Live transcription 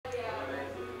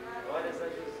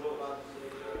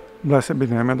Blessed be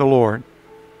the name of the Lord.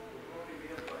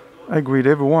 I greet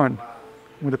everyone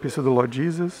with the peace of the Lord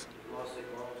Jesus.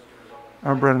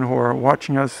 Our brethren who are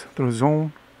watching us through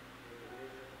Zoom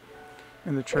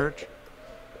in the church.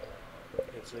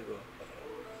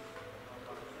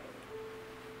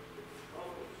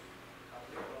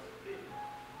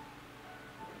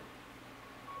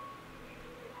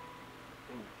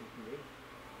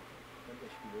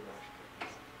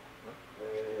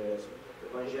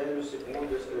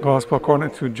 Gospel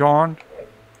according to John,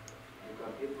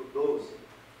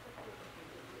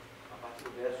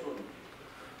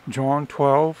 John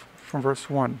 12 from verse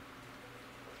 1.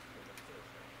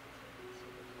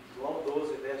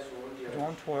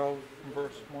 John 12 from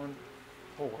verse 1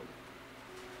 forward.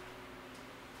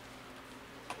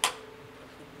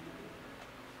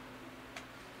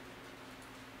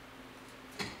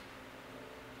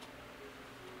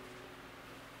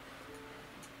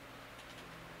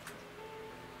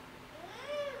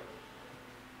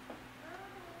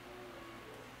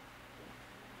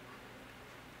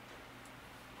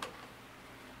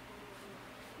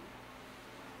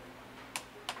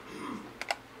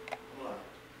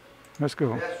 Let's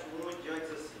go.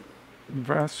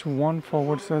 Verse 1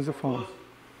 forward says the following.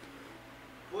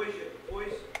 Foi,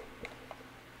 pois,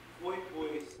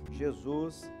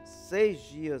 Jesus 6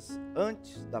 dias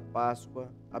antes da Páscoa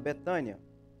a Betânia,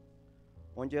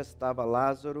 onde estava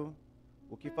Lázaro,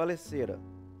 o que falecera,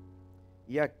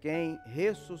 e a quem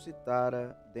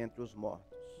ressuscitara dentre os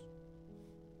mortos.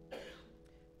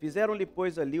 Fizeram-lhe,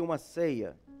 pois, ali uma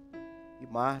ceia, e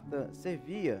Marta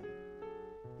servia,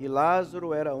 e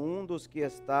Lázaro era um dos que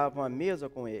estavam à mesa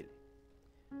com ele.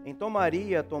 Então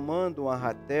Maria, tomando um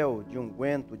arratel de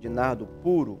unguento de nardo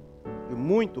puro, de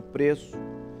muito preço,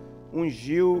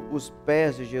 ungiu os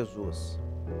pés de Jesus,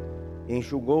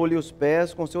 enxugou-lhe os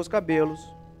pés com seus cabelos,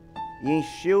 e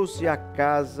encheu-se a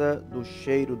casa do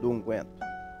cheiro do unguento.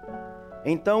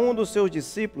 Então um dos seus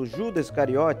discípulos, Judas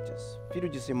Iscariotes, filho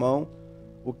de Simão,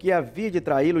 o que havia de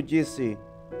traí-lo, disse: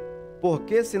 por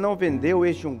que se não vendeu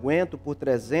este unguento por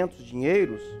 300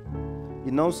 dinheiros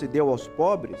e não se deu aos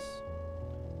pobres?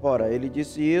 Ora, ele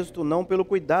disse isto não pelo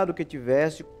cuidado que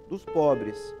tivesse dos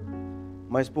pobres,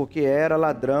 mas porque era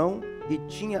ladrão e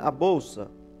tinha a bolsa.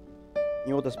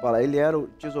 Em outras palavras, ele era o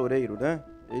tesoureiro, né?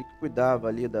 Ele que cuidava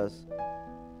ali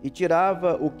e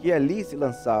tirava o que ali se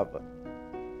lançava.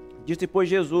 Disse, pois,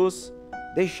 Jesus: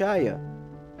 deixai-a,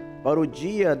 para o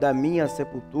dia da minha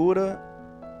sepultura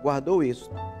guardou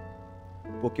isto.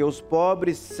 Porque os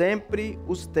pobres sempre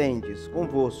os tendes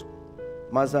convosco,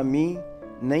 mas a mim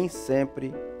nem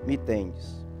sempre me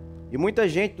tendes. E muita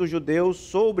gente dos judeus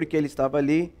soube que ele estava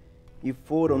ali, e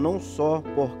foram não só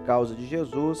por causa de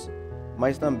Jesus,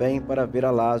 mas também para ver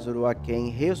a Lázaro, a quem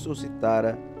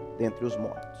ressuscitara dentre os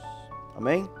mortos.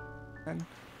 Amém?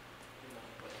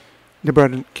 The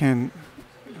brethren can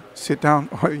sit down.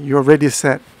 You're already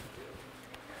set.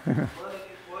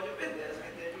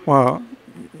 Well,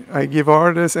 I give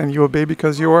orders and you obey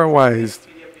because you are wise.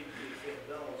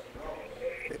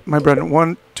 My brethren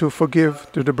want to forgive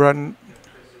to the brethren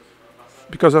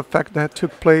because of the fact that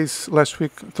took place last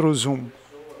week through Zoom.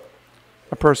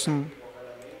 A person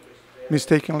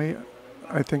mistakenly,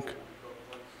 I think,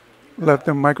 left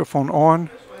the microphone on.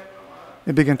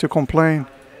 He began to complain.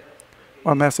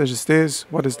 What message is this?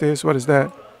 What is this? What is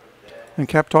that? And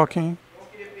kept talking.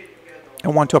 I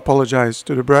want to apologize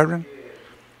to the brethren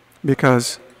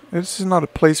because this is not a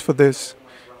place for this.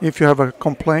 If you have a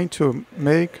complaint to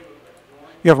make,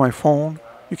 you have my phone,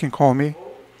 you can call me.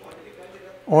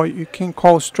 Or you can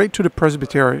call straight to the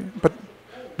presbytery. But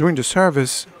during the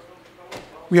service,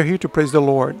 we are here to praise the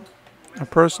Lord. A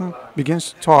person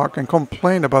begins to talk and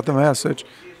complain about the message,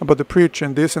 about the preacher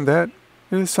and this and that.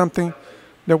 It is something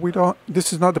that we don't,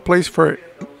 this is not the place for it.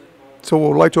 So we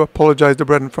would like to apologize to the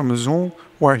brethren from Zoom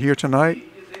who are here tonight.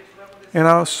 And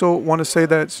I also want to say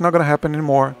that it's not going to happen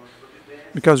anymore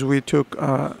because we took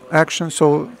action.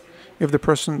 So if the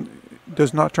person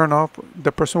does not turn off,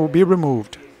 the person will be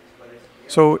removed.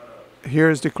 So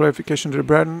here's the clarification to the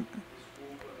brethren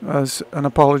as an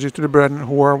apology to the brethren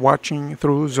who are watching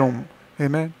through Zoom.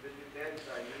 Amen.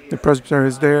 The presbytery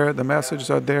is there. The messages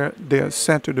are there. They are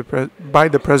sent to by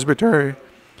the presbytery.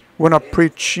 We're not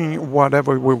preaching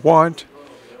whatever we want.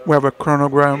 We have a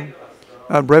chronogram,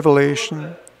 a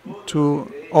revelation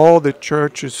to all the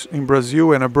churches in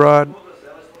Brazil and abroad,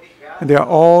 and they are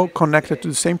all connected to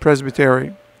the same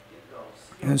presbytery.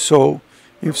 And so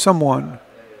if someone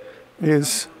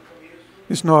is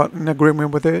not in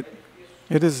agreement with it,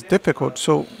 it is difficult,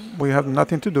 so we have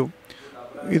nothing to do.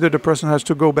 Either the person has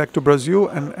to go back to Brazil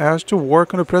and ask to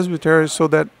work on the presbytery so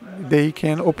that they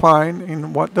can opine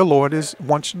in what the Lord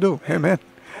wants to do. Amen.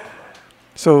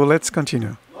 So let's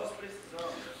continue.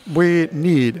 We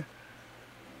need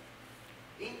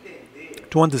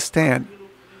to understand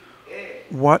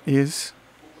what is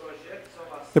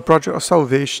the project of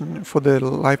salvation for the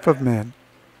life of man.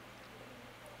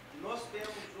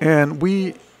 And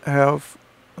we have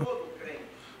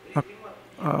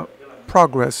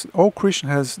progress. All Christian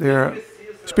has their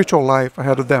spiritual life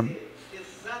ahead of them.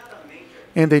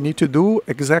 And they need to do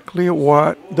exactly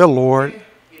what the Lord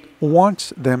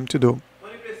wants them to do.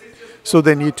 So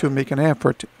they need to make an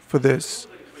effort for this.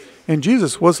 And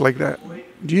Jesus was like that.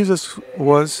 Jesus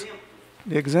was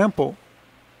the example.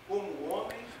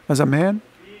 As a man,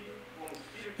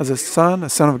 as a son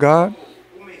of God,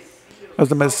 as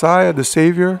the Messiah, the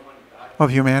Savior of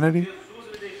humanity,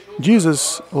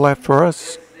 Jesus left for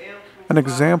us an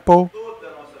example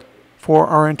for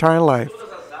our entire life,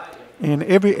 in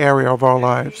every area of our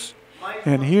lives.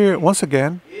 And here, once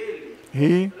again,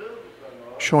 He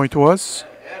showing to us,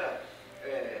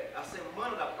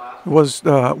 it was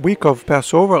the week of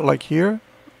Passover, like here,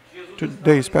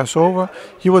 today's Passover.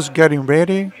 He was getting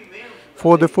ready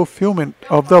for the fulfillment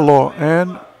of the law,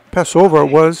 and Passover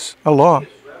was a law,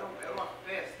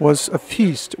 was a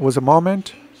feast, was a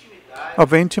moment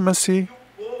of intimacy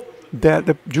that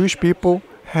the Jewish people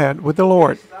had with the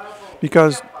Lord.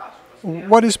 Because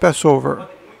what is Passover?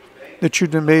 The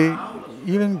children may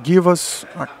even give us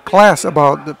a class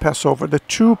about the Passover, the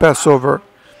true Passover.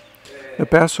 The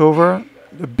Passover,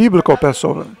 the biblical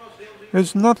Passover.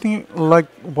 There's nothing like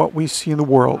what we see in the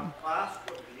world.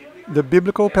 The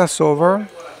biblical Passover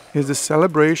is the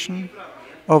celebration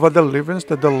of a deliverance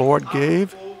that the Lord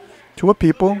gave to a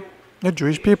people, a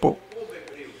Jewish people,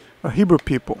 a Hebrew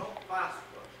people.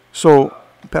 So,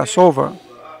 Passover,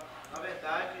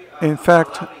 in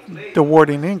fact, the word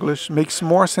in English makes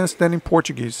more sense than in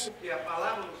Portuguese,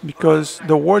 because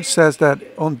the word says that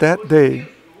on that day,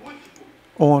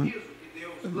 on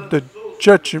the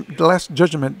last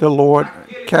judgment the Lord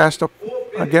cast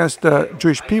against the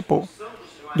Jewish people,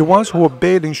 the ones who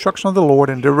obeyed the instruction of the Lord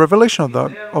and the revelation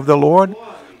of the Lord,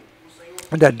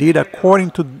 that did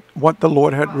according to what the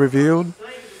Lord had revealed,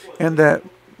 and that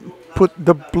put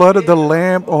the blood of the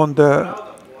Lamb on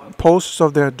the posts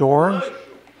of their doors,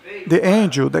 the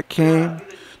angel that came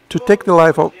to take the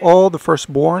life of all the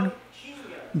firstborn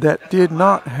that did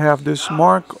not have this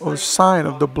mark or sign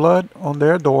of the blood on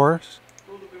their doors,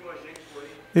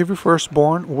 every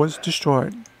firstborn was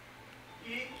destroyed.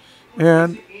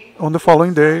 And on the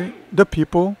following day, the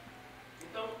people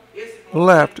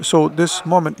left. So this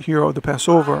moment here of the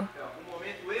Passover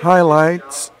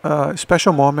highlights a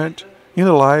special moment in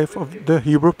the life of the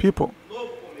Hebrew people,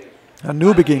 a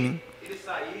new beginning.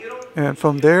 And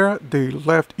from there, they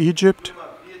left Egypt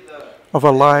of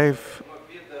a life,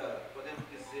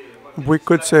 we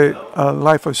could say, a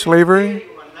life of slavery,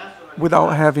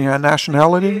 without having a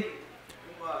nationality,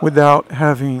 without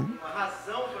having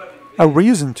a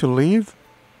reason to leave,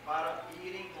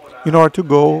 in order to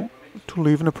go to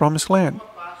live in the Promised Land.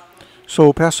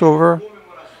 So Passover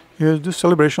is the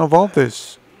celebration of all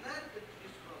this.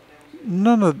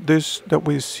 None of this that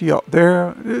we see out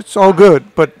there, it's all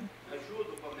good, but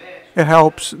it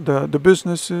helps the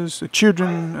businesses, the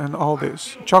children, and all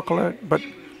this, chocolate. But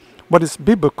what is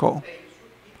biblical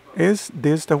is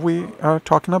this that we are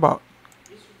talking about.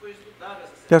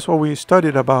 That's what we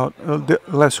studied about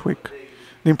last week.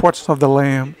 The importance of the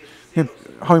Lamb,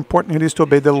 how important it is to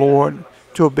obey the Lord,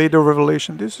 to obey the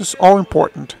revelation. This is all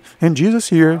important. And Jesus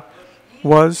here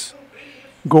was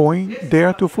going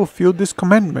there to fulfill this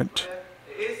commandment,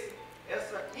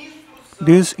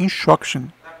 this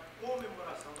instruction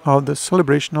of the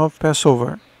celebration of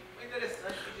Passover.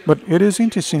 But it is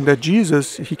interesting that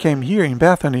Jesus, he came here in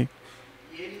Bethany,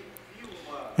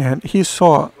 and he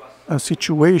saw a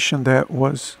situation that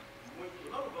was...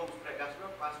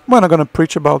 We're not going to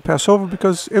preach about Passover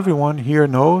because everyone here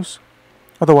knows.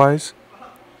 Otherwise,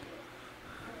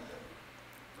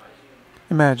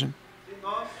 imagine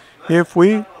if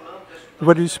we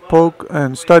already spoke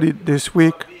and studied this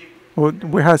week,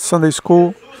 we had Sunday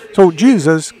school. So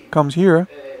Jesus comes here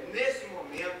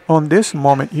on this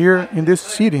moment here in this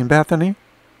city in Bethany,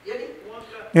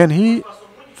 and he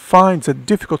finds a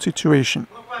difficult situation.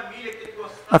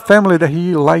 A family that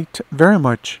he liked very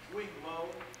much.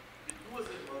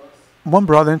 One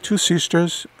brother and two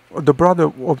sisters. The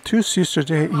brother of two sisters,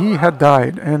 he had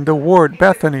died. And the word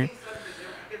Bethany,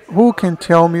 who can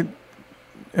tell me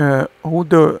what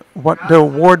the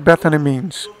word Bethany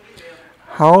means?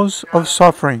 House of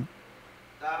suffering.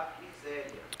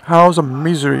 House of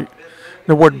misery.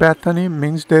 The word Bethany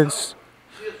means this.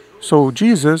 So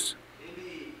Jesus,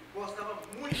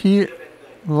 he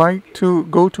liked to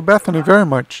go to Bethany very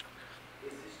much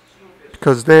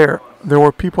because there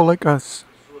were people like us,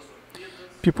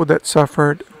 people that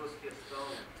suffered,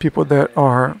 people that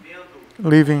are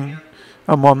living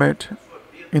a moment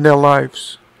in their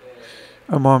lives,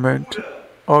 a moment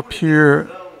of pure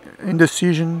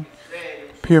indecision,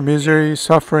 pure misery,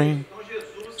 suffering.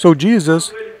 So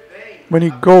Jesus, when he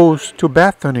goes to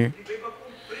Bethany,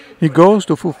 he goes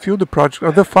to fulfill the project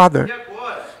of the Father.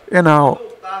 And now,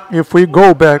 if we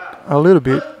go back a little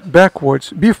bit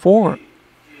backwards, before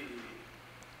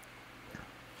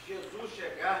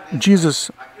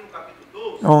Jesus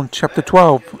on chapter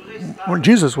 12, when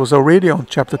Jesus was already on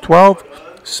chapter 12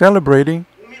 celebrating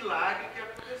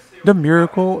the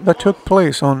miracle that took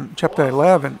place on chapter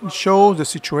 11. It shows the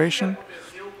situation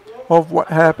of what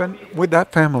happened with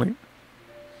that family.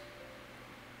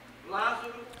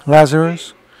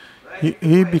 Lazarus,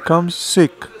 he becomes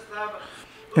sick.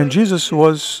 And Jesus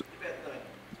was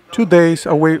 2 days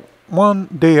away,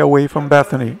 1 day away from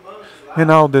Bethany. And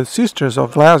now the sisters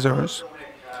of Lazarus,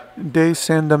 they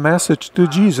send a message to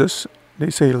Jesus. They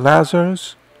say,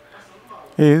 Lazarus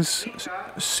is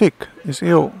sick, is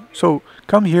ill. So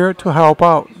come here to help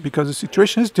out because the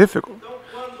situation is difficult.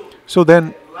 So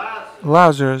then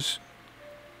Lazarus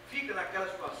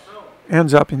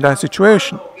ends up in that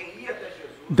situation.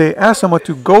 They ask someone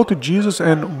to go to Jesus,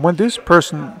 and when this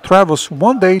person travels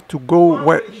 1 day to go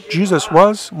where Jesus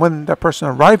was, when that person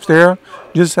arrives there,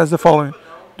 Jesus says the following: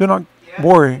 do not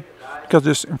worry, because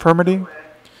this infirmity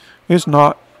is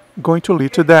not going to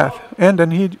lead to death. And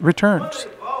then he returns.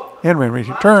 And when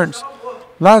he returns,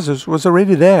 Lazarus was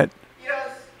already dead.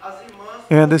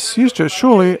 And the sister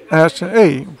surely asked,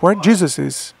 hey, where Jesus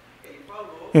is?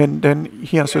 And then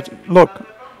he answered, look,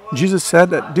 Jesus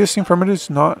said that this infirmity is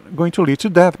not going to lead to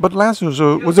death, but Lazarus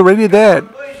was already dead.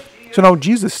 So now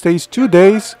Jesus stays 2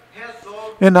 days,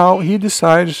 and now he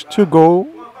decides to go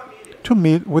to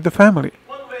meet with the family.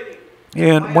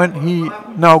 And when he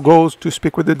now goes to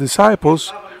speak with the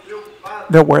disciples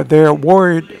that were there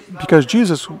worried because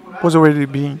Jesus was already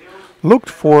being looked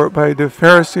for by the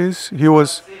Pharisees, he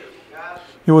was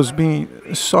being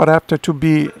sought after to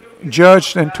be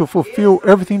judged and to fulfill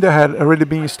everything that had already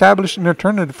been established in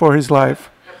eternity for his life.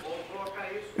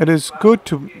 It is good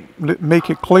to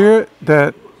make it clear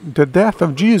that the death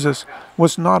of Jesus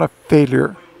was not a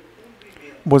failure,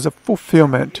 was a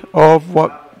fulfillment of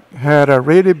what had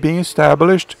already been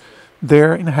established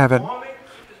there in heaven.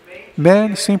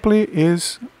 Man simply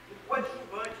is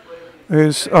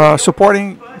a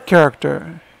supporting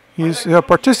character. He's a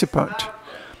participant.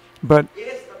 But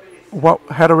what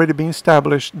had already been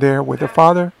established there with the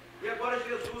Father.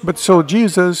 But so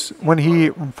Jesus, when he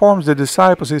informs the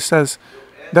disciples, he says,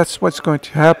 that's what's going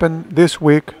to happen this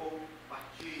week.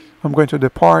 I'm going to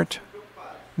depart.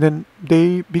 Then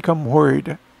they become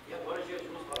worried.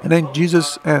 And then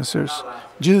Jesus answers.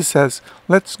 Jesus says,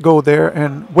 let's go there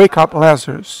and wake up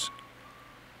Lazarus.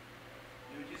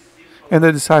 And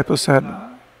the disciples said,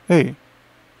 hey,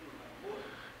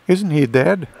 isn't he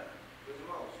dead?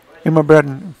 And my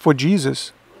brethren, for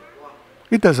Jesus,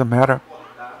 it doesn't matter.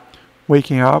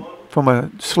 Waking up from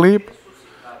a sleep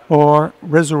or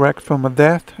resurrect from a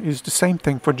death is the same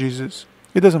thing for Jesus.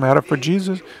 It doesn't matter for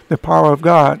Jesus. The power of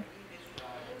God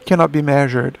cannot be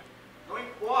measured.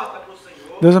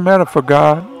 It doesn't matter for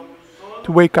God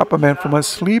to wake up a man from a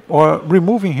sleep or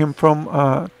removing him from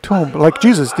a tomb like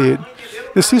Jesus did.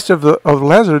 The sister of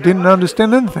Lazarus didn't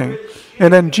understand anything.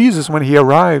 And then Jesus, when he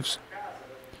arrives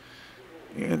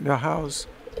in the house,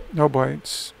 oh boy,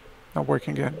 it's not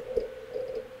working again.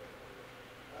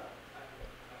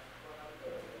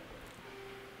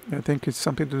 I think it's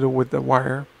something to do with the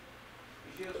wire.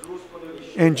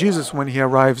 And Jesus, when he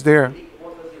arrives there,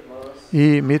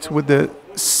 he meets with the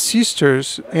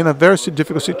sisters in a very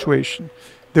difficult situation.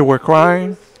 They were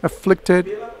crying, afflicted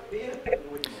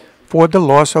for the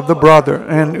loss of the brother.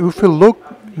 And if we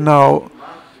look now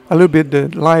a little bit the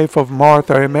life of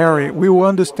Martha and Mary, we will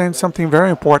understand something very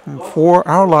important for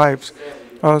our lives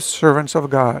as servants of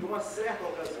God.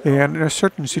 And in a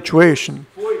certain situation,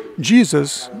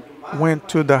 Jesus went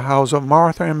to the house of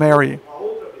Martha and Mary.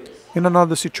 In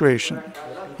another situation,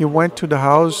 he went to the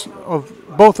house of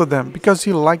both of them because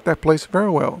he liked that place very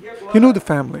well. He knew the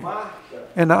family.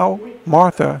 And now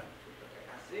Martha,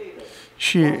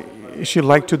 she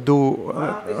liked to do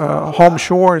home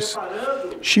chores.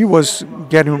 She was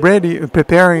getting ready,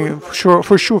 preparing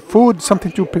for sure food,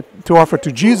 something to offer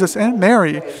to Jesus. And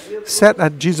Mary sat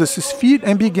at Jesus' feet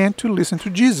and began to listen to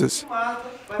Jesus.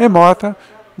 And Martha,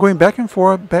 going back and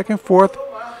forth,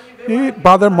 it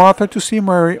bothered Martha to see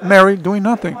Mary doing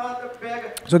nothing.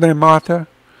 So then Martha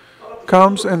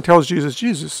comes and tells Jesus,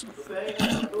 Jesus,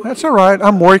 that's all right,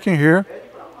 I'm working here.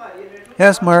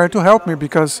 Ask Mary to help me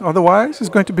because otherwise it's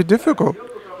going to be difficult.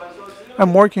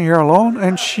 I'm working here alone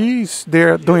and she's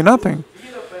there doing nothing.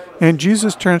 And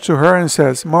Jesus turns to her and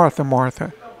says, Martha,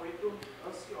 Martha,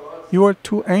 you are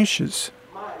too anxious.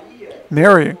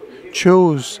 Mary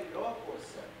chose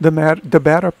the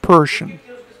better portion.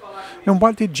 And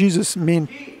what did Jesus mean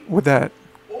with that?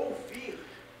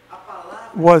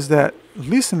 Was that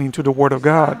listening to the Word of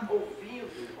God,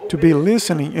 to be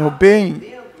listening,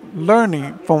 obeying,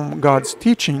 learning from God's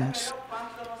teachings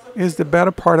is the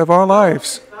better part of our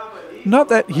lives. Not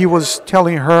that he was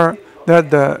telling her that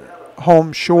the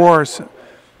home chores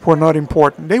were not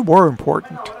important. They were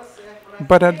important,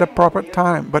 but at the proper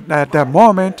time. But at that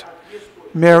moment,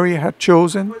 Mary had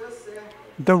chosen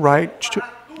the right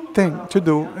thing to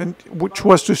do, and which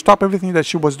was to stop everything that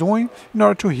she was doing in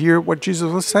order to hear what Jesus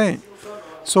was saying.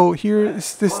 So here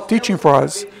is this teaching for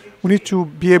us. We need to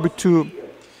be able to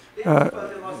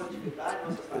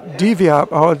divvy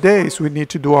up our days. We need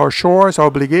to do our chores, our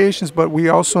obligations, but we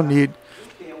also need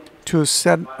to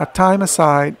set a time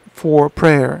aside for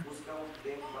prayer.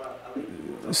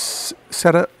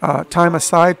 Set a time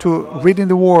aside to reading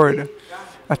the Word,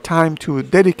 a time to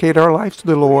dedicate our lives to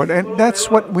the Lord. And that's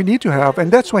what we need to have.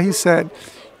 And that's why he said,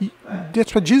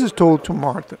 that's what Jesus told to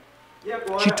Martha.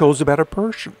 She chose the better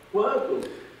portion.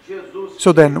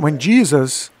 So then when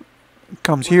Jesus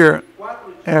comes here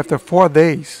after 4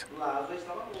 days,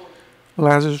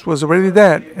 Lazarus was already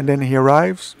dead. And then he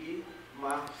arrives,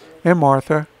 and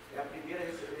Martha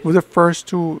was the first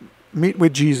to meet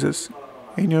with Jesus.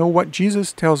 And you know what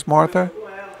Jesus tells Martha?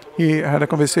 He had a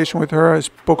conversation with her,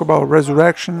 spoke about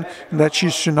resurrection, and that she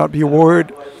should not be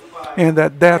worried, and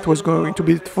that death was going to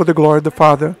be for the glory of the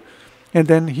Father. And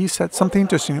then he said something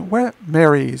interesting. Where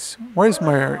Mary is? Where is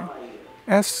Mary?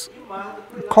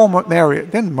 Call Mary.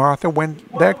 Then Martha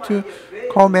went back to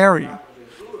call Mary.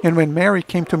 And when Mary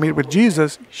came to meet with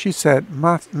Jesus, she said,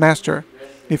 Master,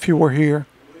 if you were here,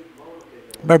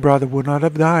 my brother would not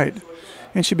have died.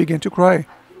 And she began to cry.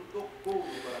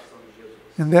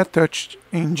 And that touched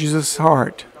in Jesus'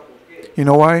 heart. You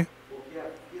know why?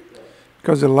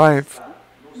 Because the life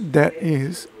that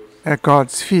is at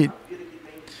God's feet,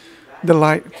 the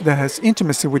life that has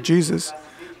intimacy with Jesus,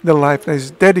 the life that is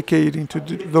dedicating to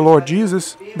the Lord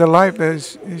Jesus, the life that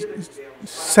is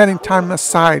setting time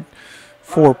aside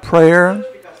for prayer,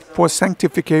 for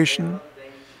sanctification,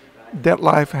 that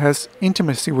life has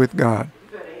intimacy with God.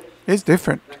 It's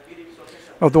different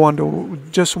of the one who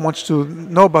just wants to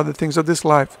know about the things of this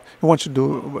life. He wants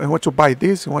to buy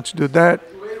this, he wants to do that.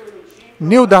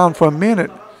 Kneel down for a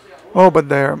minute. Oh, but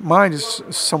their mind is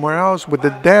somewhere else with the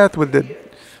death, with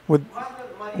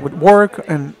work.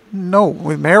 And no,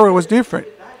 with Mary it was different.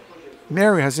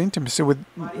 Mary has intimacy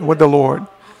with the Lord.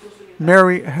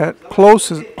 Mary had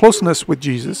closeness with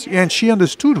Jesus, and she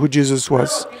understood who Jesus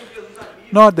was.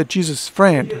 Not that Jesus'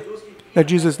 friend, that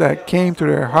Jesus that came to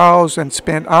their house and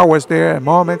spent hours there and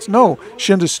moments. No,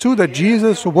 she understood that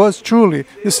Jesus was truly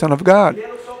the Son of God.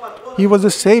 He was the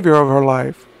Savior of her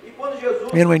life.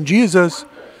 And when Jesus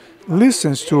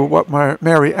listens to what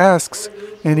Mary asks,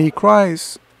 and he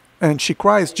cries, and she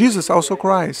cries, Jesus also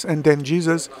cries. And then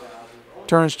Jesus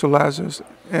turns to Lazarus,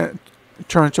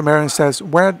 turns to Mary and says,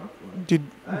 where did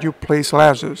you place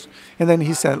Lazarus? And then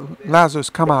he said, Lazarus,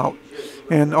 come out.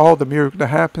 And all the miracle that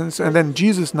happens. And then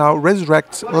Jesus now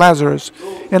resurrects Lazarus.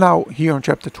 And now here in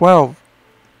chapter 12,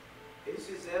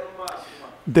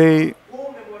 they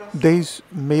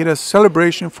made a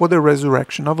celebration for the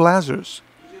resurrection of Lazarus.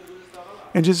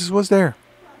 And Jesus was there,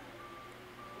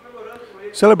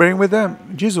 celebrating with them.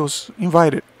 Jesus was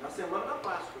invited.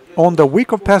 On the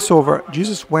week of Passover,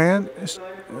 Jesus went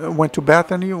to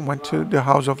Bethany, went to the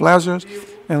house of Lazarus,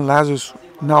 and Lazarus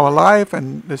now alive,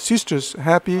 and the sisters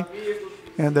happy,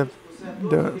 and the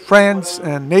friends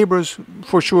and neighbors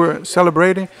for sure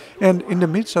celebrating. And in the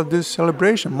midst of this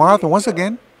celebration, Martha once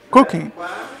again cooking.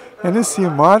 And you see,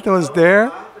 Martha was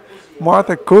there,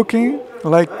 Martha cooking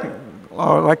like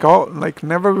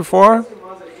never before.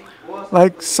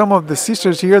 Like some of the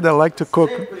sisters here that like to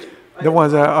cook, the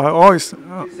ones that are always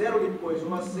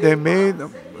they made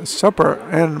supper,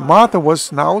 and Martha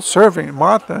was now serving.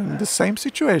 Martha in the same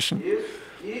situation.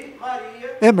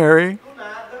 And Mary,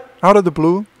 out of the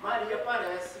blue,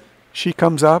 she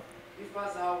comes up.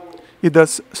 It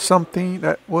does something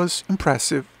that was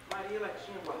impressive.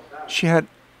 She had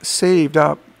saved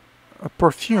up a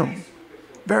perfume,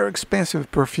 very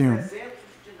expensive perfume,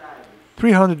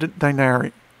 300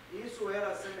 denarii.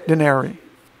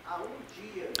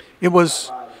 It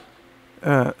was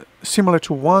similar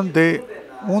to one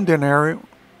denarii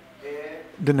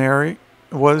denarii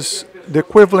was the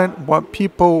equivalent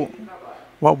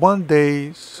what one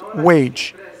day's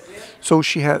wage. So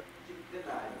she had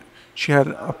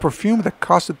a perfume that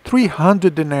costed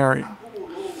 300 denarii.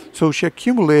 So she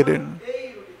accumulated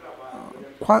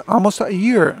almost a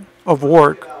year of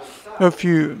work. If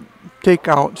you take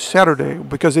out Saturday,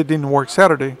 because it didn't work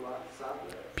Saturday,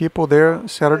 people there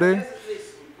Saturday,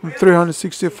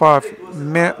 365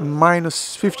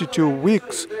 minus 52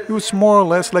 weeks, it was more or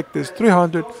less like this,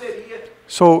 300.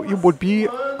 So it would be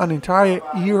an entire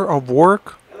year of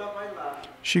work.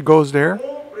 She goes there,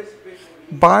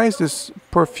 buys this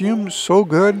perfume so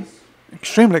good,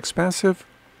 extremely expensive.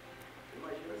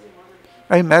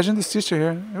 I imagine the sister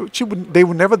here. They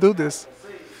would never do this.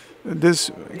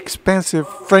 This expensive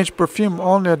French perfume,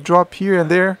 only a drop here and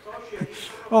there,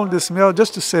 only the smell,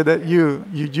 just to say that you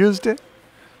used it.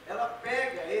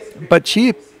 But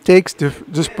she takes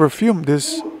this perfume,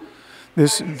 this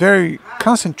very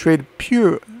concentrated,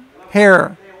 pure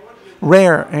hair,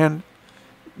 rare, and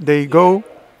they go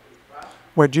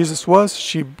where Jesus was.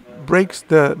 She breaks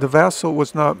the vessel,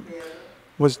 was not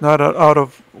out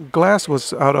of glass,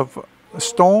 was out of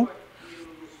stone,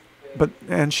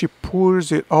 and she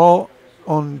pours it all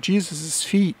on Jesus'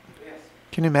 feet.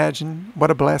 Can you imagine? What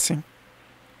a blessing.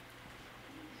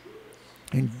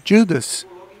 And Judas,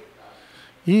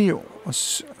 he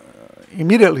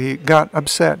immediately got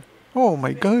upset. Oh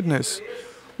my goodness,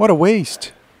 what a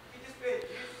waste.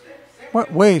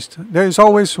 What waste. There is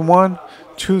always one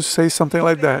to say something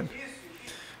like that.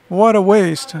 What a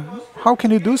waste. How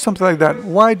can you do something like that?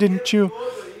 Why didn't you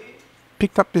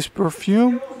pick up this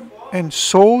perfume and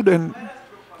sold and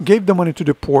gave the money to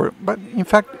the poor? But in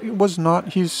fact, he was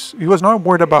not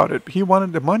worried about it. He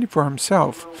wanted the money for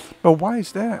himself. But why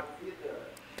is that?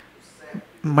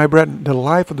 My brethren, the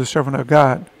life of the servant of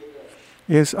God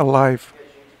is a life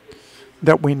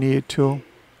that we need to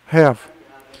have,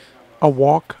 a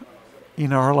walk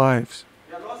in our lives.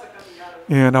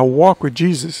 And a walk with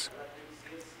Jesus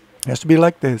has to be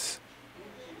like this,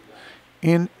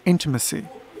 in intimacy.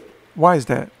 Why is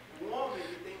that?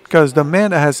 Because the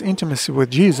man that has intimacy with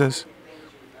Jesus,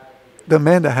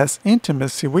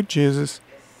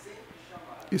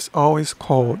 is always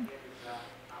called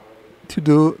to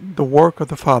do the work of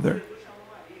the Father.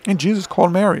 And Jesus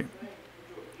called Mary.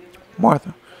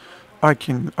 Martha,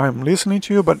 I'm listening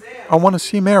to you, but I want to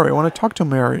see Mary. I want to talk to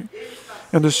Mary.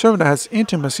 And the servant that has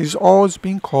intimacy is always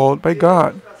being called by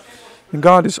God. And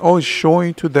God is always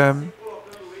showing to them.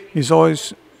 He's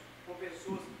always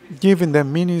giving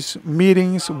them meetings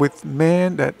with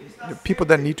people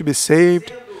that need to be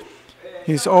saved.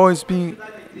 He's always being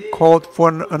called for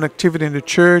an activity in the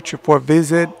church, for a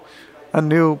visit, a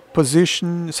new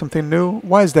position, something new.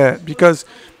 Why is that? Because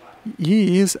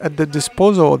he is at the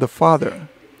disposal of the Father.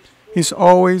 He's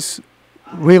always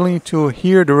willing to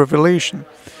hear the revelation.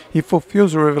 He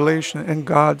fulfills the revelation, and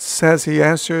God says he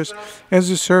answers as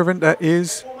a servant that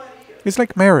is. It's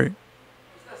like Mary.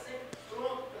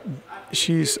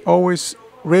 She's always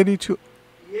ready to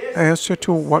answer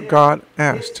to what God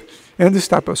asked. And this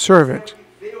type of servant,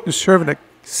 the servant that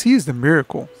sees the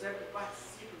miracle,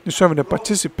 the servant that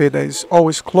participates, that is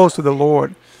always close to the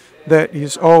Lord, that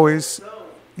is always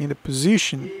in a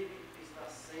position,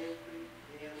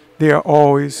 they are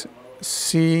always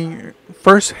seeing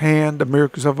firsthand the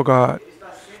miracles of God.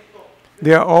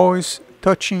 They are always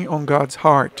touching on God's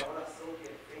heart.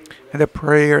 And the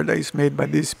prayer that is made by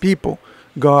these people,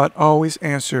 God always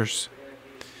answers.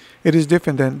 It is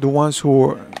different than the ones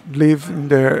who live in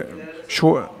their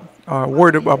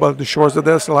worried about the shores of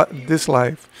this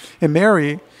life. And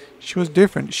Mary, she was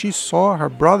different. She saw her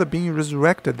brother being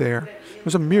resurrected there. It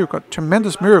was a miracle, a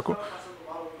tremendous miracle.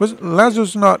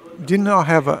 Lazarus did not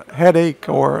have a headache,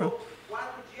 or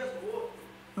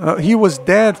he was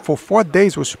dead for 4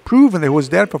 days. It was proven that he was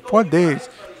dead for 4 days.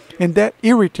 And that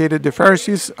irritated the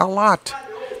Pharisees a lot,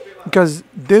 because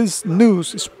this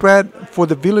news spread for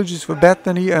the villages, for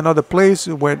Bethany and other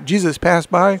places where Jesus passed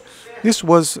by. This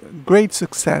was great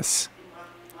success.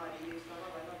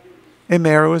 And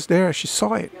Mary was there. She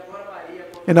saw it.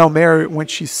 And now Mary, when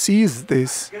she sees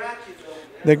this,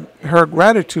 her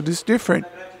gratitude is different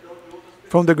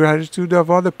from the gratitude of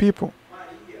other people.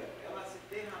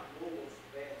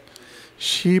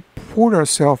 She poured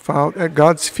herself out at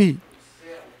God's feet.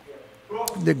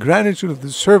 The gratitude of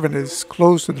the servant is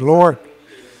close to the Lord.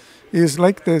 Is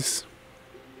like this.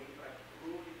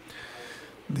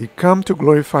 They come to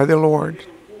glorify the Lord.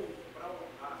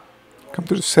 Come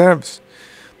to the service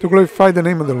to glorify the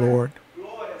name of the Lord.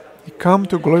 They come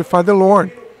to glorify the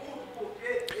Lord.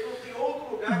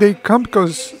 They come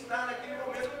because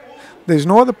there's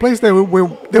no other place they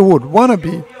would want to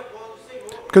be.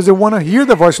 because they want to hear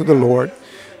the voice of the Lord.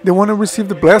 They want to receive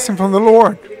the blessing from the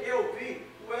Lord.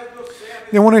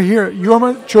 They want to hear, you are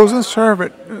my chosen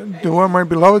servant, you are my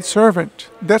beloved servant.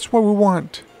 That's what we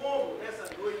want.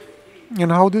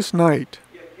 And how this night,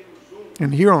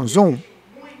 and here on Zoom,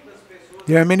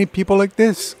 there are many people like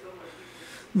this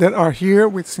that are here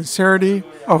with sincerity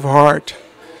of heart,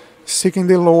 seeking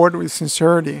the Lord with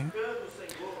sincerity,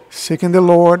 seeking the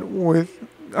Lord with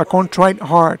a contrite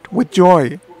heart, with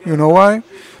joy. You know why?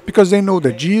 Because they know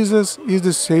that Jesus is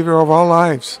the Savior of our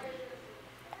lives.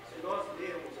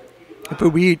 If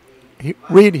we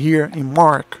read here in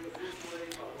Mark,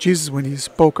 Jesus, when he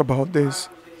spoke about this,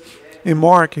 in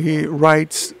Mark, he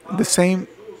writes the same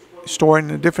story in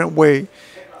a different way.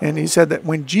 And he said that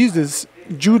when Judas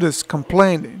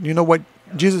complained, you know what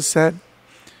Jesus said?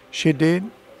 She did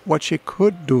what she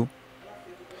could do.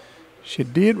 She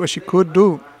did what she could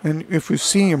do. And if you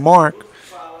see in Mark,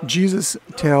 Jesus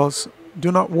tells,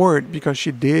 do not worry, because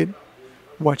she did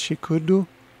what she could do.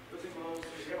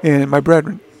 And my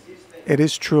brethren, it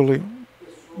is truly,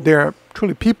 there are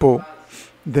truly people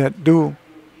that do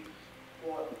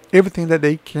everything that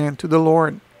they can to the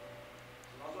Lord.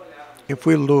 If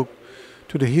we look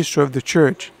to the history of the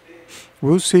church,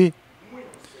 we'll see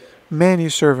many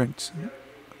servants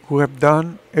who have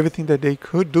done everything that they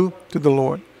could do to the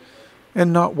Lord,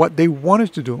 and not what they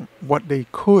wanted to do, what they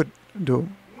could do.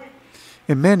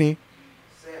 And many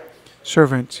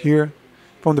servants here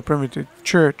from the primitive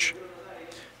church,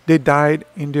 they died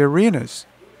in the arenas.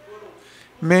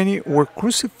 Many were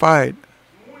crucified.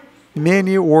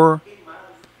 Many were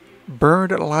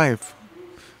burned alive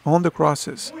on the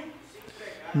crosses.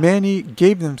 Many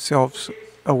gave themselves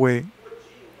away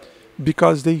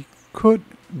because they could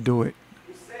do it.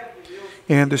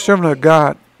 And the servant of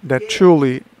God that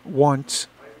truly wants,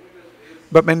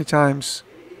 but many times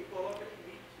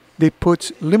they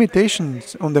put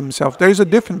limitations on themselves. There is a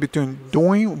difference between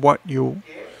doing what you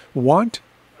want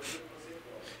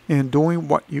and doing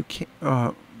what you can,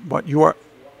 what you are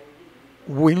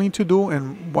willing to do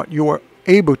and what you are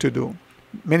able to do.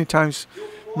 Many times,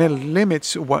 man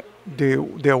limits what they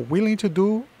are willing to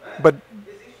do, but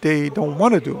they don't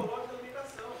want to do.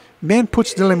 Man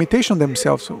puts the limitation on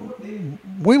themselves.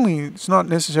 Willing is not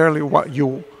necessarily what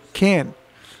you can.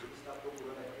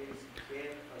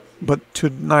 But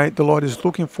tonight the Lord is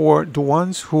looking for the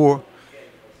ones who,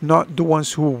 not the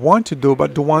ones who want to do,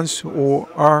 but the ones who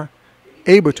are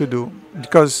able to do.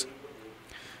 Because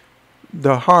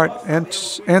the heart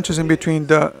enters in between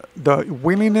the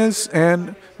willingness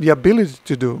and the ability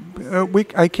to do.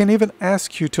 I can even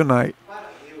ask you tonight,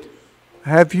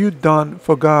 have you done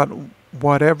for God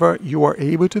whatever you are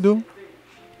able to do?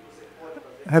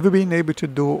 Have you been able to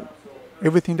do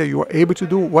everything that you are able to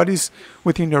do? What is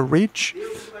within your reach?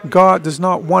 God does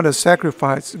not want a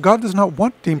sacrifice. God does not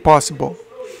want the impossible.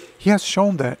 He has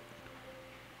shown that.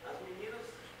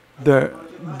 The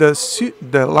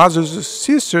Lazarus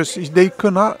sisters, they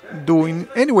could not do in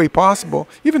any way possible,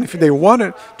 even if they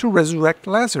wanted to resurrect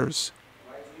Lazarus.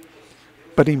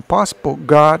 But the impossible,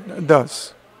 God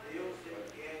does.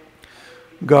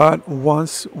 God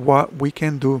wants what we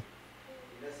can do.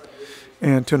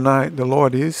 And tonight the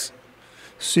Lord is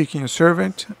seeking a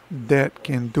servant that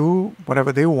can do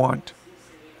whatever they want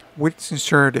with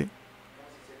sincerity.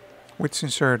 With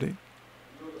sincerity.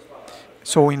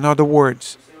 So in other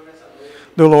words,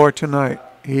 the Lord tonight,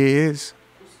 He is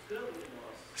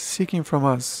seeking from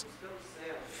us,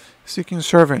 seeking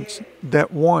servants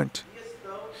that want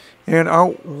and are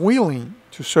willing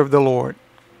to serve the Lord.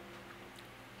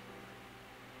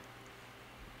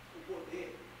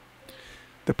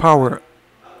 The power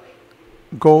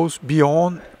goes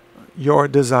beyond your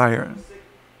desire.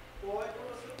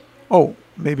 Oh,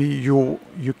 maybe you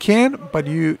can, but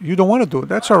you don't want to do it.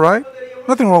 That's all right.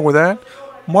 Nothing wrong with that.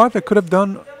 Martha could have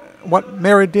done what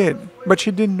Mary did, but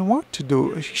she didn't want to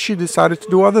do. She decided to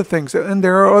do other things. And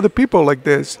there are other people like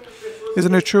this.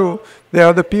 Isn't it true? There are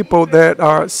other people that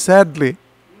are sadly,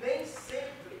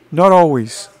 not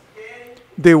always,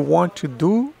 they want to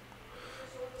do,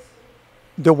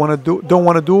 don't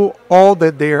want to do all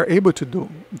that they are able to do.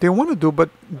 They want to do,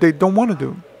 but they don't want to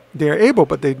do. They are able,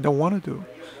 but they don't want to do.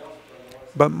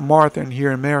 But Martha and here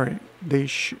and Mary,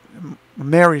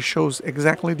 Mary shows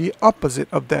exactly the opposite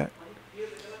of that.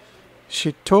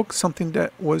 She took something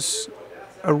that was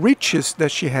a riches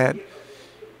that she had.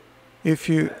 If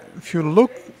you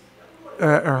look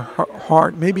at her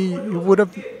heart, maybe you would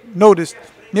have noticed,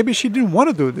 maybe she didn't want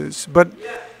to do this, but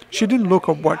she didn't look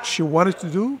at what she wanted to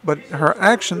do, but her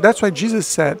action. That's why Jesus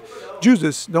said,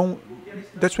 don't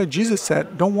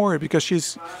worry, because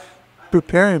she's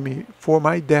preparing me for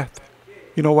my death.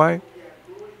 You know why?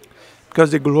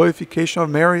 Because the glorification of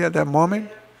Mary at that moment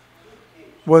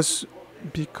was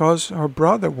because her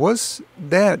brother was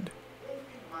dead.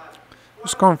 It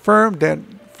was confirmed that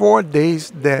 4 days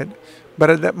dead. But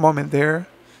at that moment there,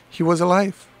 he was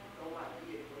alive.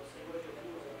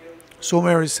 So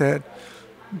Mary said,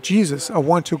 Jesus, I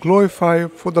want to glorify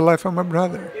for the life of my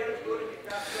brother.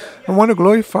 I want to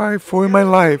glorify for my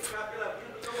life.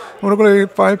 I want to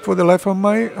glorify for the life of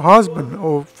my husband,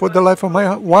 or for the life of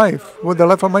my wife, for the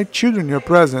life of my children in your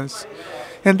presence.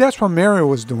 And that's what Mary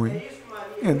was doing.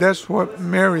 And that's what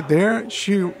Mary there,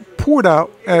 she poured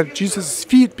out at Jesus'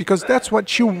 feet, because that's what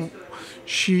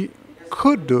she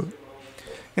could do.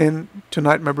 And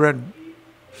tonight, my brethren,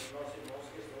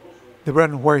 the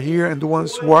brethren who are here and the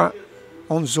ones who are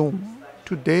on Zoom,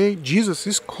 today Jesus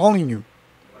is calling you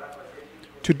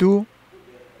to do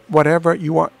whatever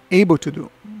you are able to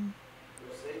do.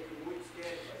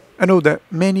 I know that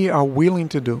many are willing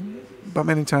to do, but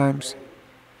many times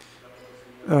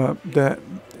the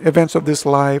events of this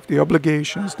life, the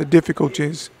obligations, the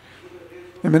difficulties,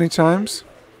 and many times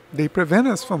they prevent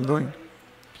us from doing.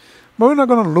 But we're not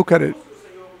going to look at it.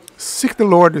 Seek the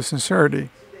Lord with sincerity.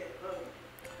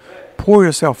 Pour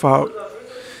yourself out.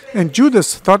 And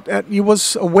Judas thought that it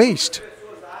was a waste.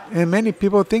 And many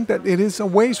people think that it is a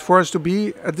waste for us to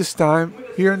be at this time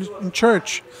here in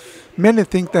church. Many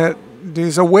think that it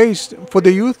is a waste for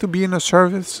the youth to be in a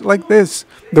service like this.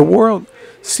 The world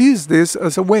sees this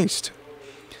as a waste.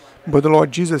 But the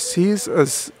Lord Jesus sees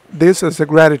this as a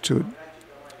gratitude,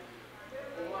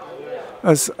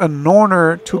 as an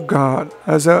honor to God,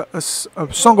 as a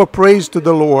song of praise to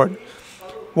the Lord.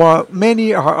 While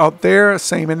many are out there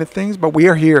saying many things, but we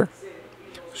are here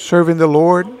serving the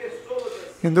Lord.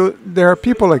 And there are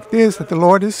people like this that the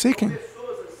Lord is seeking.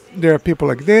 There are people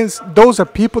like this. Those are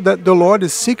people that the Lord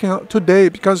is seeking today,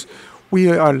 because we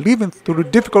are living through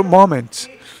difficult moments.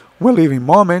 We're living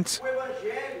moments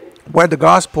where the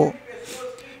gospel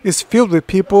is filled with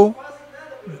people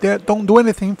that don't do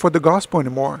anything for the gospel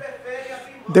anymore.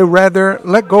 They rather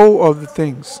let go of the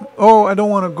things. Oh, I don't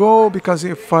want to go because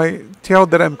if I tell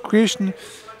that I'm Christian,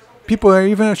 people are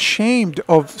even ashamed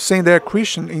of saying they're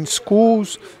Christian in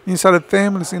schools, inside of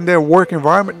families, in their work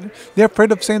environment. They're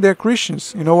afraid of saying they're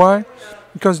Christians. You know why?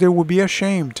 Because they will be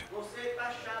ashamed.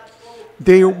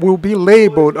 They will be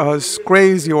labeled as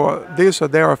crazy or this or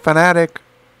that or fanatic.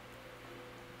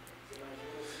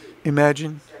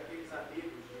 Imagine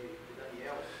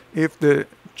if the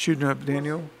children of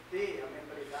Daniel,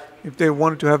 if they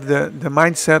wanted to have the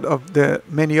mindset of the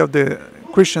many of the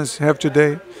Christians have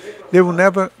today, they will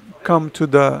never come to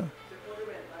the.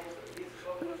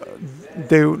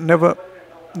 They will never.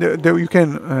 You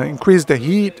can increase the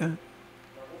heat.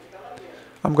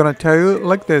 I'm gonna tell you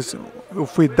like this: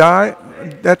 if we die,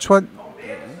 that's what.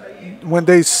 When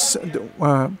they,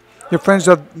 the friends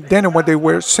of Daniel, when they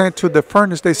were sent to the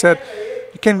furnace, they said,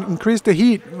 "You can increase the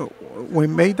heat. We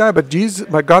may die,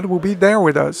 but God will be there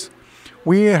with us."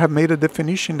 We have made a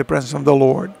definition in the presence of the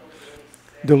Lord.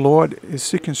 The Lord is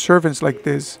seeking servants like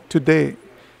this today,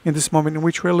 in this moment in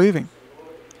which we're living.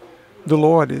 The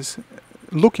Lord is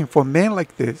looking for men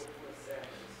like this.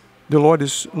 The Lord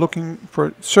is looking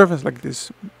for servants like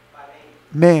this.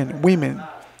 Men, women,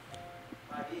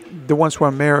 the ones who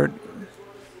are married,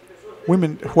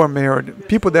 women who are married,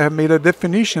 people that have made a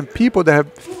definition, people that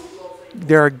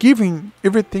they are giving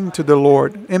everything to the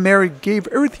Lord. And Mary gave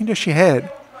everything that she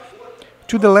had,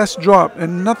 to the last drop,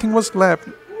 and nothing was left.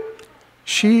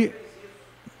 She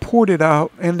poured it out,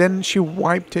 and then she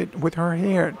wiped it with her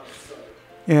hair.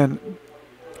 And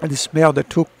the smell that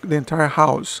took the entire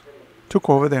house, took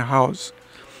over their house.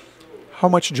 How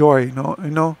much joy,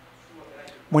 you know,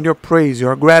 when your praise,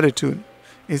 your gratitude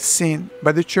is seen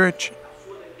by the church.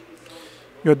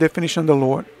 Your definition of the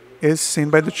Lord is seen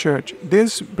by the church.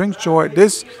 This brings joy.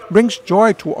 This brings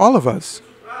joy to all of us.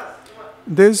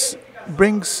 This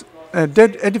brings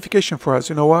edification for us.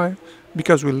 You know why?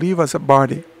 Because we live as a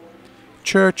body.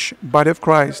 Church, body of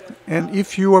Christ. And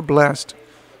if you are blessed,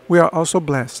 we are also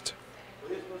blessed.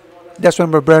 That's why,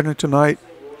 my brethren, tonight,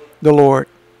 the Lord,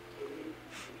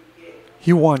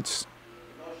 He wants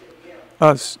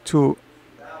us to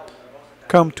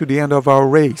come to the end of our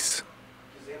race,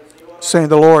 saying,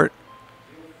 Lord,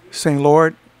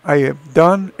 I have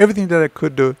done everything that I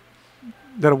could do,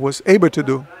 that I was able to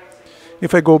do.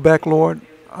 If I go back, Lord,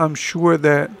 I'm sure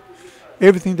that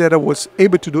everything that I was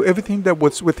able to do, everything that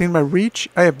was within my reach,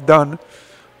 I have done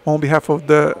on behalf of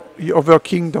your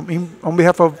kingdom, on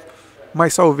behalf of my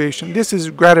salvation. This is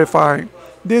gratifying.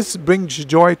 This brings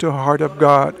joy to the heart of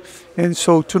God. And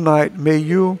so tonight, may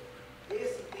you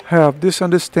have this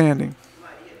understanding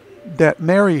that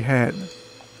Mary had,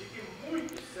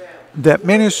 that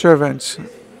many servants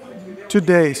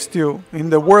today still in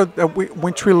the world that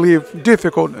which we live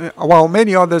difficult, while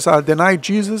many others are denied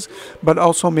Jesus, but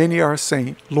also many are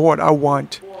saying, Lord, I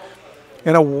want,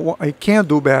 and I can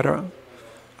do better.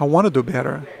 I want to do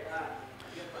better.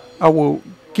 I will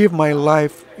give my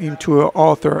life into an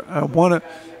altar. I want to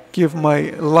give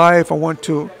my life. I want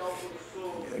to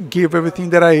give everything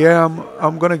that I am.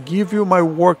 I'm going to give you my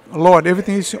work. Lord,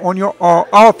 everything is on your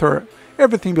altar.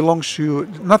 Everything belongs to you.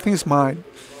 Nothing is mine.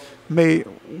 May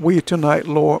we tonight,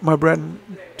 Lord, my brethren,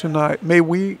 tonight, may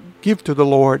we give to the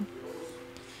Lord.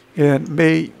 And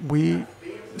may we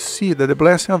see that the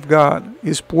blessing of God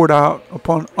is poured out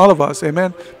upon all of us.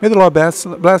 Amen. May the Lord bless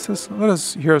us. Let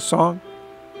us hear a song.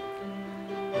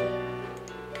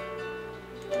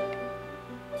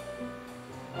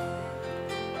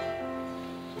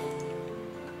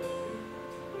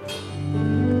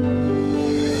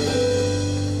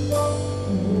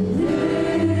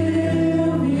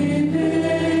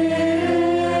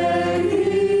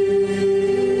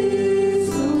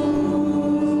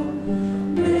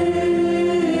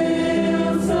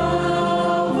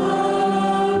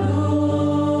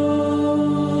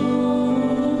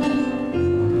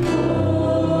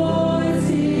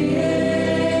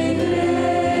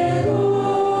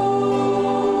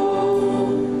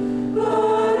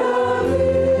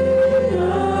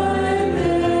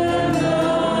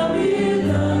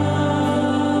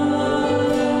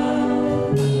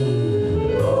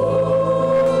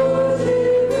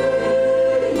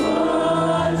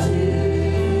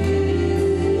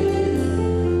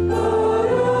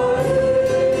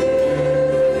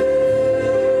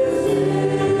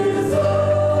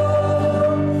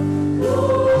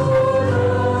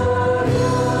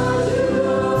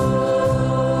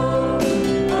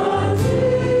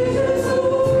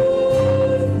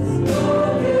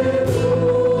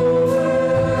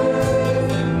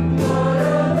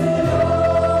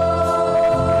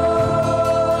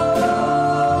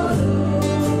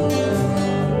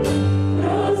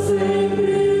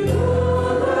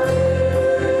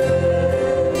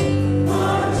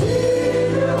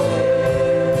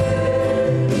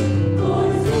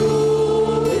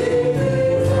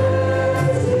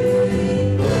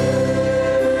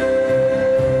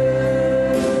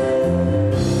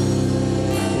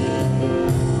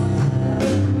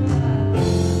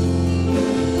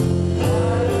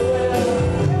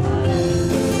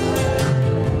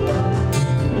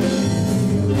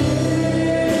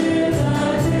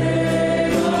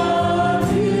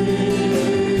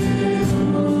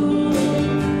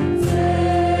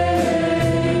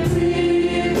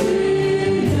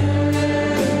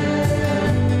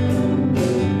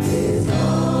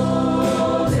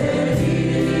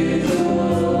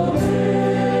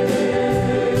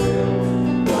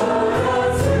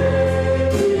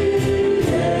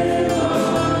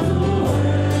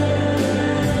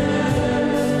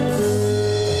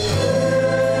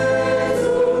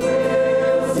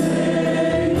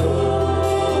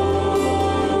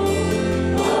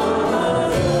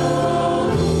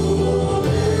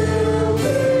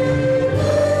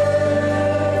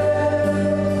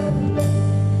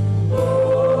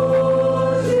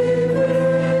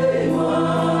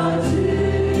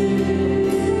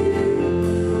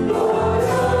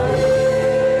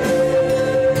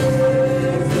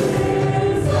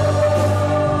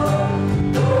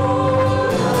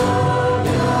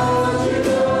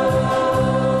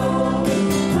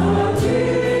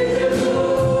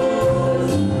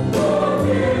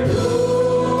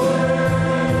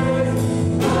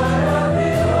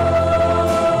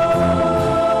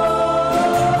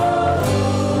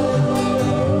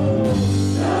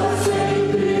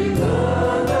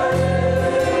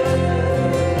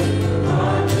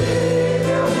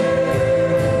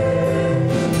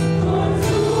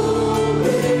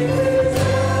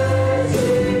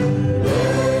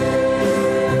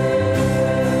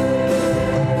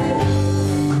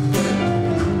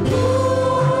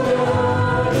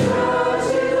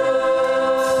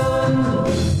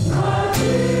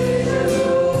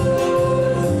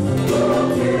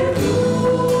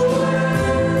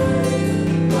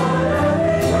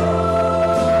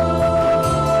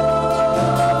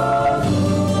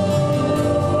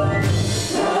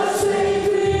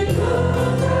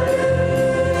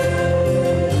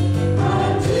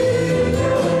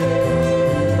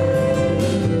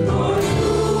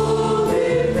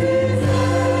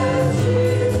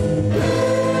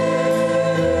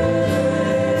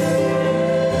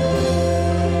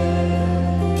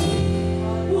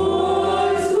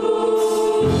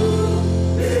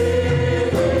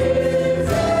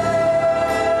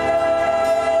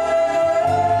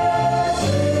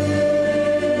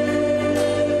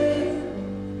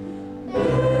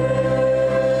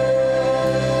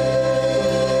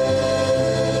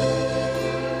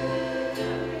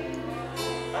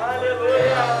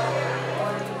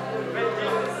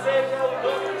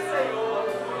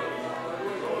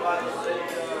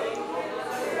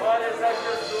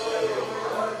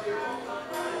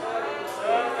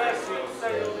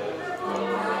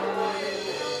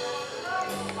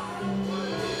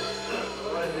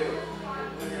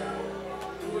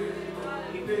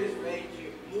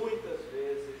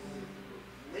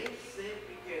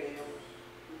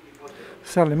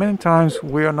 Sadly, many times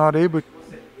we are not able,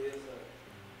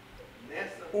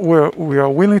 we are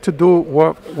willing to do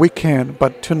what we can,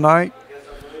 but tonight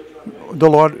the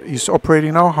Lord is operating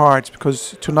in our hearts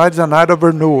because tonight is a night of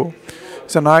renewal.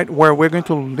 It's a night where we're going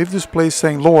to leave this place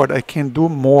saying, Lord, I can do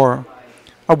more.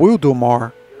 I will do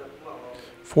more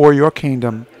for your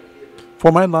kingdom,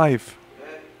 for my life.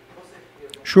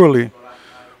 Surely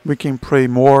we can pray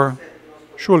more.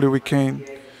 Surely we can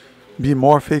be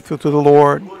more faithful to the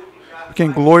Lord. We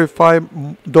can glorify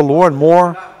the Lord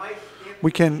more.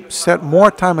 We can set more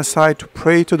time aside to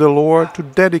pray to the Lord, to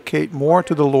dedicate more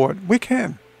to the Lord. We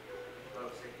can.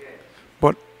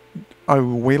 But are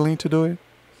you willing to do it?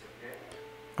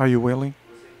 Are you willing?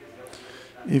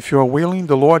 If you are willing,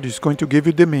 the Lord is going to give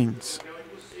you the means.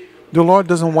 The Lord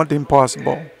doesn't want the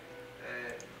impossible.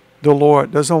 The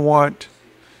Lord doesn't want,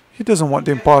 He doesn't want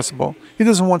the impossible. He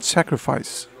doesn't want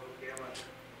sacrifice.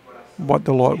 What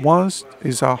the Lord wants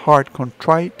is a heart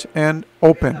contrite and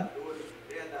open.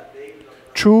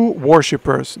 True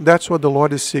worshippers. That's what the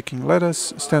Lord is seeking. Let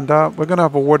us stand up. We're going to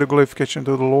have a word of glorification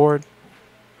to the Lord.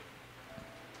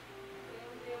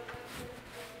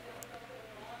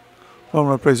 Lord, I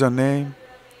want to praise your name.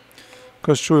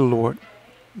 Because truly, Lord,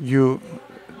 you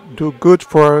do good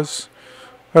for us.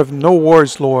 I have no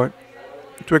words, Lord,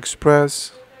 to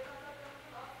express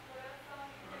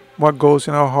what goes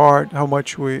in our heart, how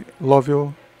much we love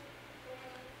you.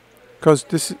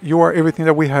 Because you are everything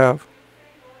that we have.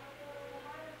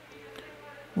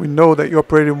 We know that you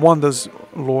operate in wonders,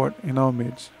 Lord, in our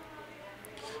midst.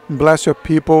 And bless your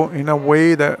people in a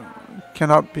way that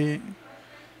cannot be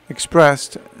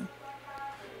expressed.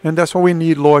 And that's what we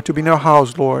need, Lord, to be in your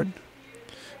house, Lord,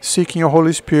 seeking your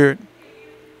Holy Spirit.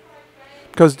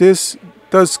 Because this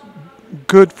does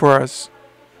good for us.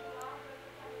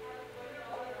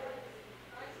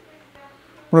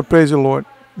 I want to praise you, Lord,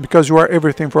 because you are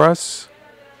everything for us.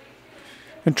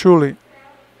 And truly,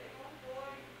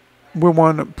 we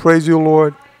want to praise you,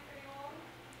 Lord.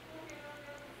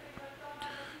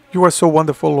 You are so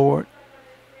wonderful, Lord.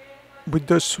 We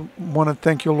just want to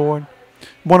thank you, Lord.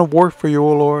 We want to work for you,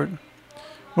 O Lord. We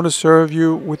want to serve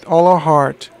you with all our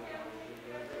heart.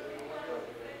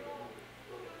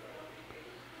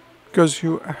 Because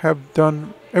you have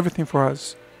done everything for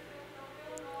us.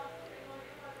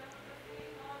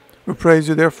 We praise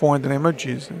you, therefore, in the name of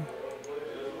Jesus.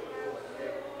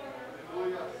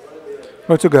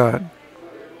 Glory to God.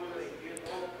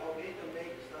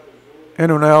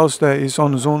 Anyone else that is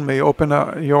on Zoom may open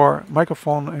your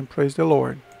microphone and praise the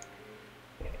Lord.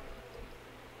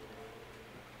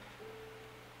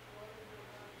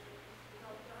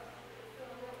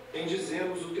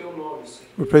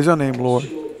 We praise your name, Lord.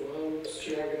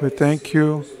 We thank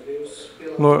you,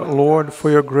 Lord,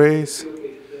 for your grace,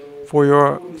 for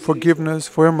your forgiveness,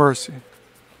 for your mercy.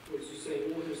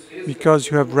 Because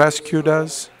you have rescued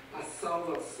us,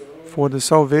 for the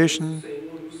salvation,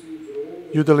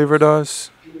 you delivered us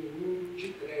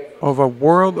of a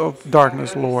world of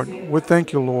darkness, Lord. We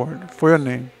thank you, Lord, for your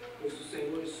name.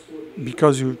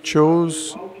 Because you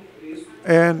chose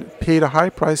and paid a high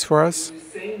price for us,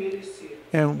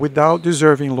 and without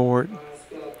deserving, Lord.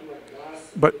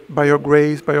 But by your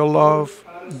grace, by your love,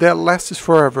 that lasts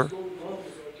forever.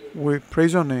 We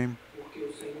praise your name.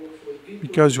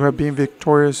 Because you have been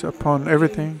victorious upon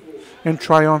everything and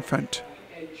triumphant.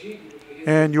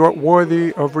 And you are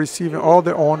worthy of receiving all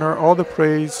the honor, all the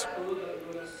praise,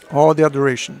 all the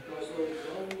adoration.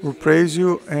 We praise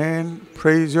you and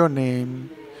praise your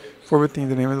name for everything in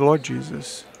the name of the Lord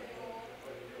Jesus.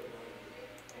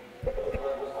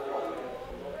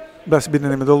 Blessed be the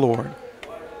name of the Lord.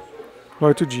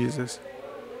 Glory to Jesus.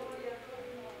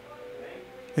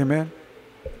 Amen.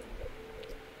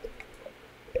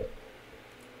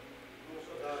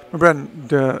 My brethren,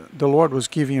 the Lord was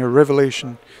giving a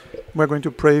revelation. We're going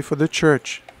to pray for the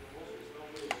church.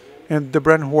 And the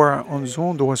brethren who are on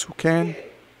Zoom, those who can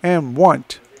and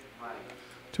want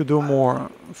to do more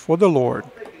for the Lord,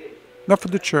 not for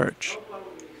the church,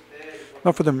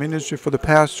 not for the ministry, for the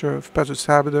pastor, for Pastor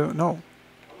Sabado, no.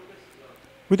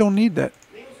 We don't need that.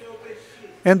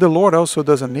 And the Lord also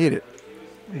doesn't need it.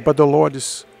 But the Lord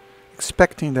is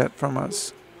expecting that from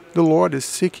us. The Lord is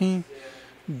seeking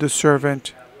the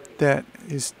servant that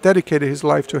is dedicated his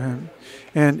life to him.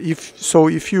 And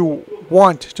if you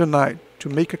want tonight to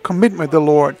make a commitment to the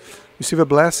Lord, receive a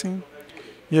blessing,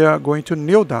 you are going to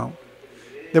kneel down.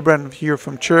 The brethren here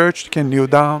from church can kneel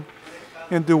down.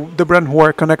 And the brethren who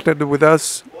are connected with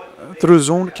us through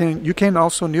Zoom, you can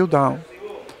also kneel down.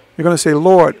 You're going to say,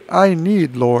 Lord, I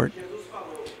need, Lord.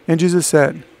 And Jesus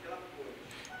said,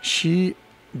 she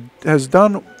has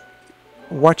done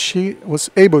what she was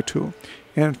able to.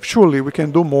 And surely we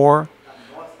can do more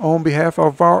on behalf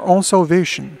of our own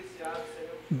salvation.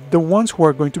 The ones who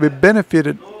are going to be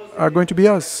benefited are going to be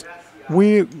us.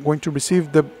 We're going to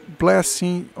receive the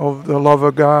blessing of the love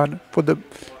of God, for the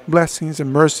blessings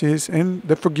and mercies and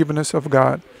the forgiveness of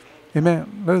God.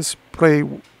 Amen. Let us pray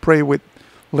with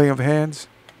laying of hands.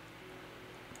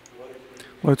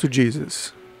 Lord to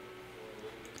Jesus.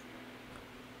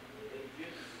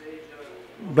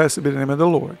 Blessed be the name of the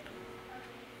Lord.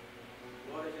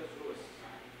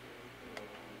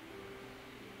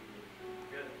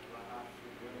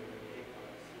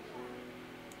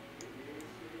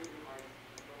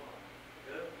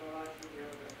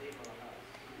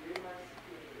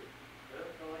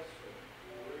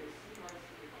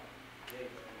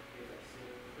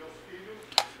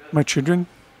 My children,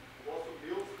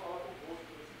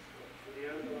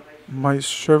 my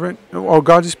servant,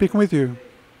 God is speaking with you.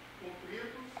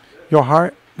 Your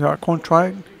heart, your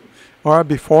contrite, are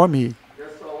before me.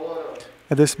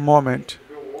 At this moment,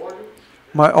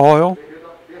 my oil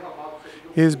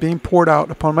is being poured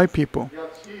out upon my people.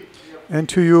 And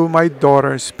to you, my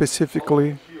daughter,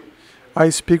 specifically, I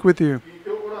speak with you.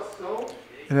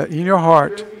 And that in your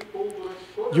heart,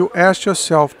 you ask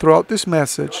yourself throughout this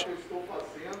message,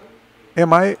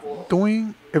 am I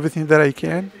doing everything that I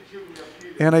can?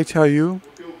 And I tell you,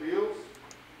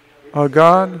 our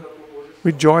God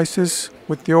rejoices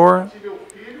with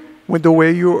the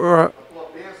way you are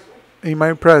in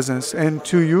my presence. And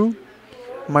to you,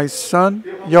 my son,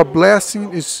 your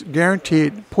blessing is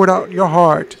guaranteed. Put out your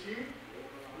heart.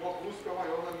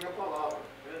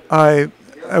 I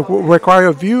require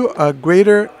of you a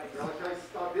greater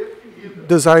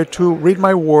desire to read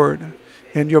my word.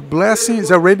 And your blessing is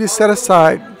already set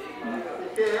aside.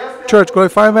 Church,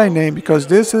 glorify my name, because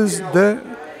this is the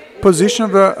position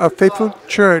of a faithful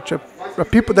church, a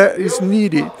people that is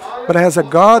needy, but has a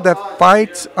God that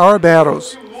fights our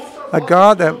battles, a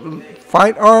God that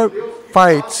fights our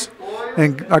fights,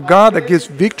 and a God that gives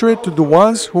victory to the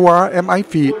ones who are at my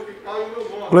feet.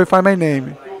 Glorify my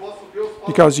name,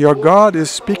 because your God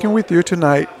is speaking with you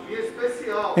tonight,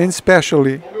 and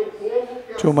especially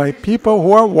to my people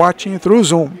who are watching through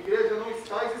Zoom.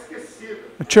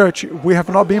 Church, we have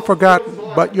not been forgotten,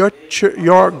 but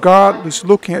your God is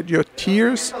looking at your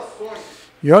tears,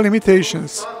 your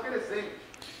limitations,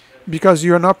 because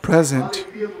you are not present.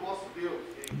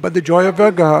 But the joy of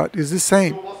your God is the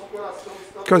same,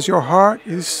 because your heart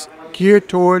is geared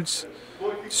towards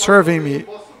serving me.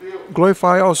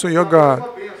 Glorify also your God,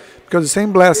 because the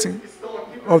same blessing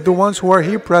of the ones who are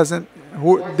here present,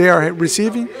 who they are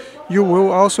receiving, you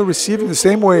will also receive in the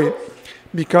same way,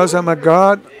 because I'm a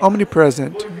God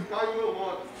omnipresent.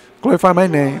 Glorify my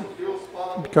name,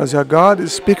 because your God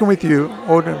is speaking with you.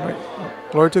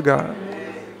 Glory to God.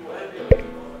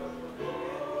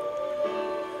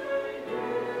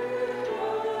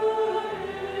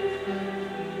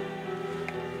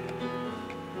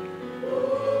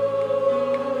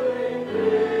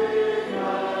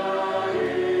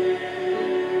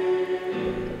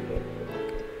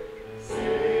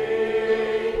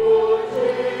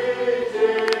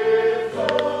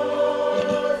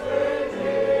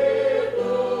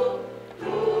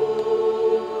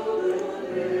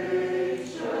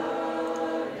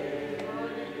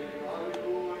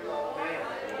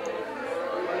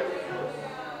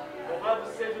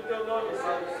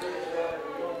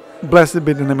 Blessed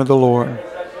be the name of the Lord.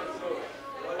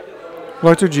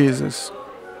 Lord to Jesus.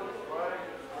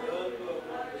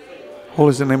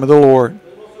 Holy is the name of the Lord.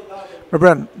 My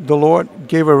brethren, the Lord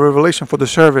gave a revelation for the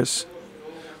service.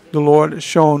 The Lord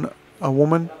shown a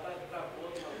woman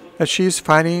that she is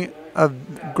fighting a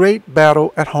great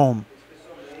battle at home,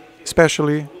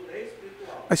 especially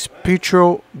a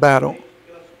spiritual battle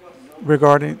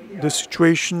regarding the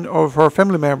situation of her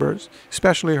family members,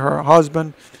 especially her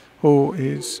husband, who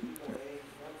is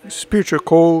spiritual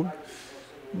cold,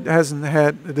 hasn't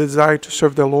had the desire to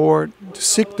serve the Lord, to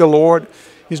seek the Lord.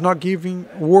 He's not giving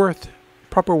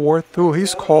proper worth to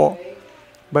his call.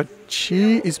 But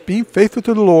she is being faithful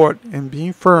to the Lord and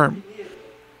being firm,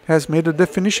 has made a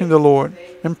definition in the Lord,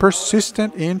 and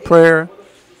persistent in prayer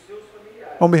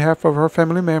on behalf of her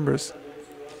family members.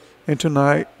 And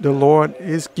tonight, the Lord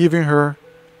is giving her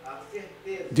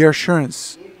the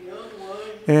assurance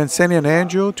and sending an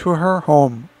angel to her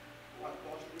home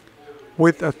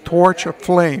with a torch, a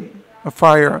flame, a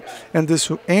fire. And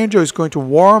this angel is going to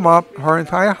warm up her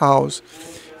entire house,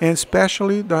 and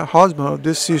especially the husband of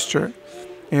this sister.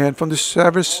 And from this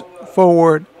service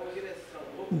forward,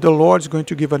 the Lord is going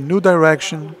to give a new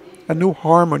direction, a new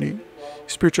harmony.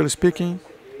 Spiritually speaking,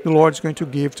 the Lord is going to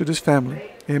give to this family.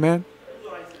 Amen.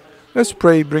 Let's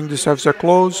pray, bring the service to a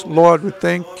close. Lord, we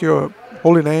thank your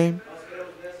holy name.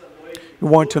 We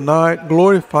want tonight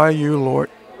glorify you, Lord.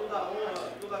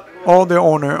 All the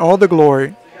honor, all the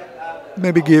glory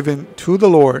may be given to the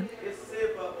Lord.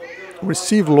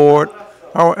 Receive, Lord,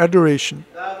 our adoration.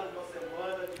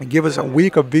 And give us a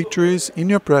week of victories in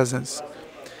your presence.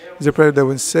 It's a prayer that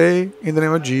we say in the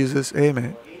name of Jesus.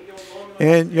 Amen.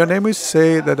 And your name we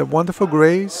say that the wonderful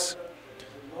grace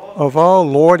of our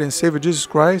Lord and Savior Jesus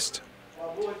Christ,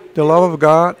 the love of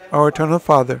God, our eternal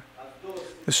Father,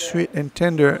 the sweet and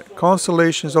tender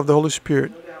consolations of the Holy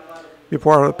Spirit be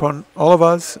poured upon all of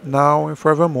us now and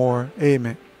forevermore.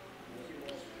 Amen.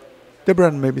 The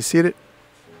brethren may be seated.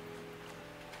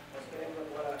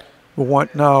 We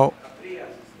want now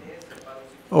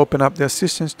open up the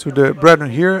assistance to the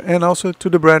brethren here and also to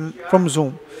the brethren from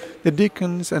Zoom. The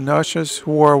deacons and ushers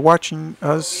who are watching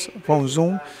us from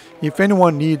Zoom, if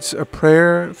anyone needs a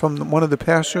prayer from one of the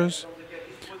pastors,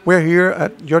 we're here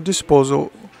at your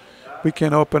disposal. We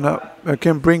can open up,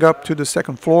 can bring up to the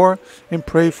second floor and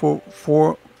pray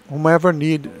for whomever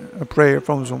need a prayer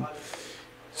from Zoom.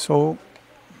 So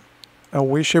I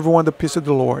wish everyone the peace of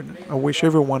the Lord. I wish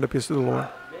everyone the peace of the Lord.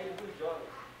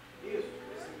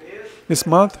 This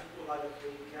month,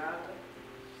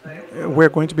 we're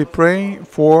going to be praying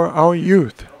for our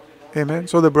youth. Amen.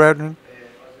 So the brethren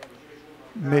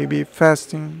may be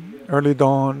fasting, early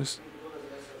dawns,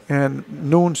 and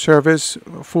noon service,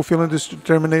 fulfilling this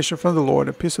determination from the Lord,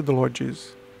 the peace of the Lord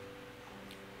Jesus.